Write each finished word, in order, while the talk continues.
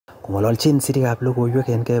Kong'ololchin sirikab logoiwek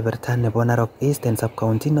en kebeberta nebo Narok East and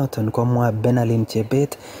Sub-County noton komwa Benalin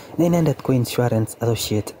Chebet ne inendet ko insurance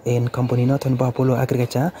associate en kampunit noton bo Apollo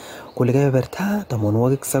Agriculture kole kebeberta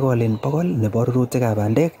 90% nebo rurutikab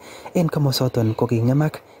bandek en komosoton ko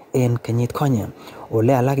king'emak en kenyit konye.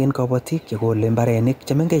 Ole alak en kabatik chekole mbarenik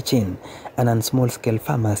chemengechen anan small scale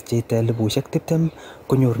farmers cheite 20,000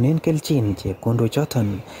 konyorunen kelchin chepkondok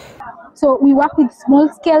choton. So we work with small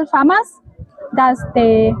scale farmers. That's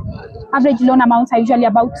the average loan amounts are usually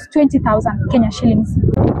about 20,000 Kenya shillings.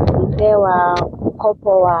 Nilipewa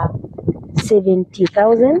mkopo wa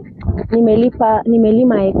 70,000.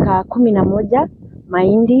 Nimelima eka 11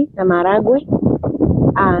 mahindi na maragwe.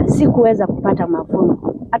 Sikuweza kupata mavuno.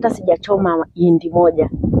 Hata sijachoma hindi moja.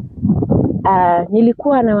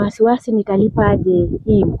 Nilikuwa na wasiwasi nitalipa aje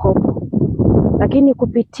hii mkopo. Lakini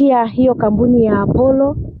kupitia hiyo kampuni ya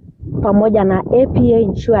Apollo pamoja na APA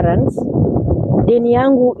Insurance, deni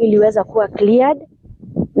yangu iliweza kuwa cleared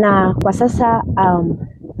na kwa sasa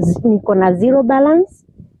niko na zero balance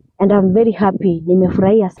and I'm very happy.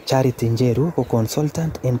 Nimefurahia. Charity Njeru ko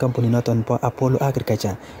consultant en kampuni noton po Apollo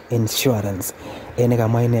Agriculture Insurance. Ene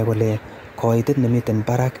kamwa ine kole koitet nemiten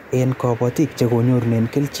barak en kabatik chekonyorunen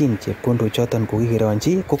kelchin chepkondok choton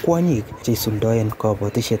kokigeronji ko kwonyik cheisuldoen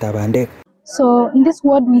kabatisyetab bandek. So in this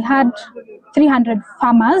ward we had 300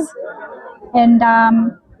 farmers and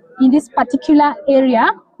in this particular area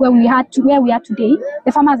where we are today,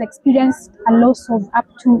 the farmers experienced a loss of up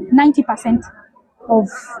to 90% of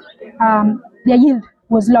their yield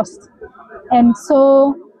was lost. And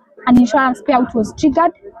so an insurance payout was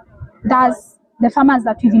triggered. Thus, the farmers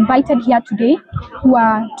that we've invited here today, who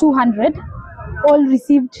are 200, all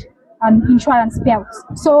received an insurance payout.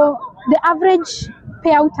 So the average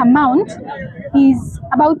payout amount is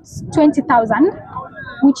about 20,000,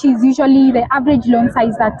 which is usually the average loan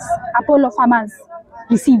size that Apollo farmers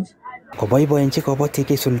receive. Koboiboenchi kabatik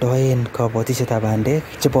cheisuldoen kabatisyetab bandek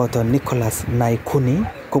cheboto Nicholas Naikuni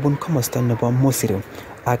kobun komosta nebo Mosiru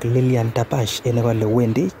ak Lilian Tapash ene kole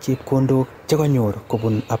wendi chepkondok chekonyor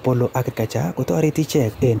kobun Apollo Agriculture kotoreti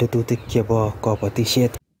ichek en tetutik chebo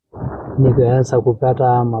kabatisyet. Nikaanza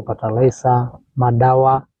kupata mafertilizer,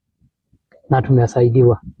 madawa na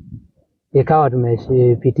tumesaidiwa. Ikawa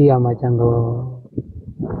tumepitia machango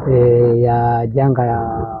ya janga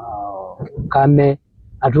ya kame,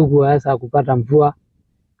 hatukuweza kupata mvua,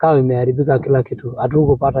 kawa imeharibika kila kitu,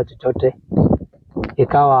 hatukupata chochote.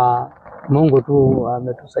 Ikawa Mungu tu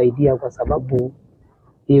ametusaidia kwa sababu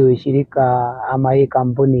hiyo shirika ama hii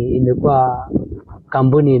kampuni imekuwa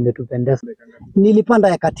kampuni imetupendeza.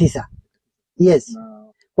 Nilipanda eka 9. Yes.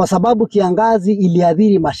 Kwa sababu kiangazi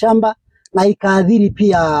iliadhiri mashamba na ikaadhiri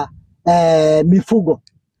pia mifugo.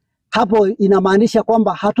 Hapo inamaanisha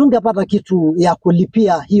kwamba hatungepata kitu ya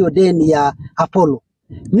kulipia hiyo deni ya Apollo.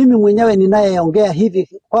 Mimi mwenyewe ninayeongea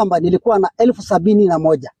hivi kwamba nilikuwa na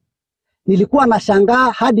 71,000. Nilikuwa na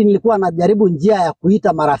shangaa hadi nilikuwa najaribu njia ya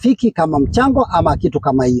kuita marafiki kama mchango ama kitu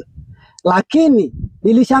kama hiyo. Lakini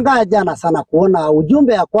nilishangaa jana sana kuona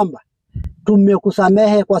ujumbe ya kwamba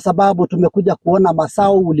tumekusamehe kwa sababu tumekuja kuona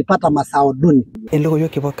masao, ulipata masao duni. En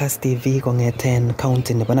logoiwek chebo Kass TV kong'eten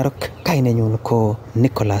county nebo Narok, kainenyun ko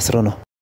Nicholas Rono.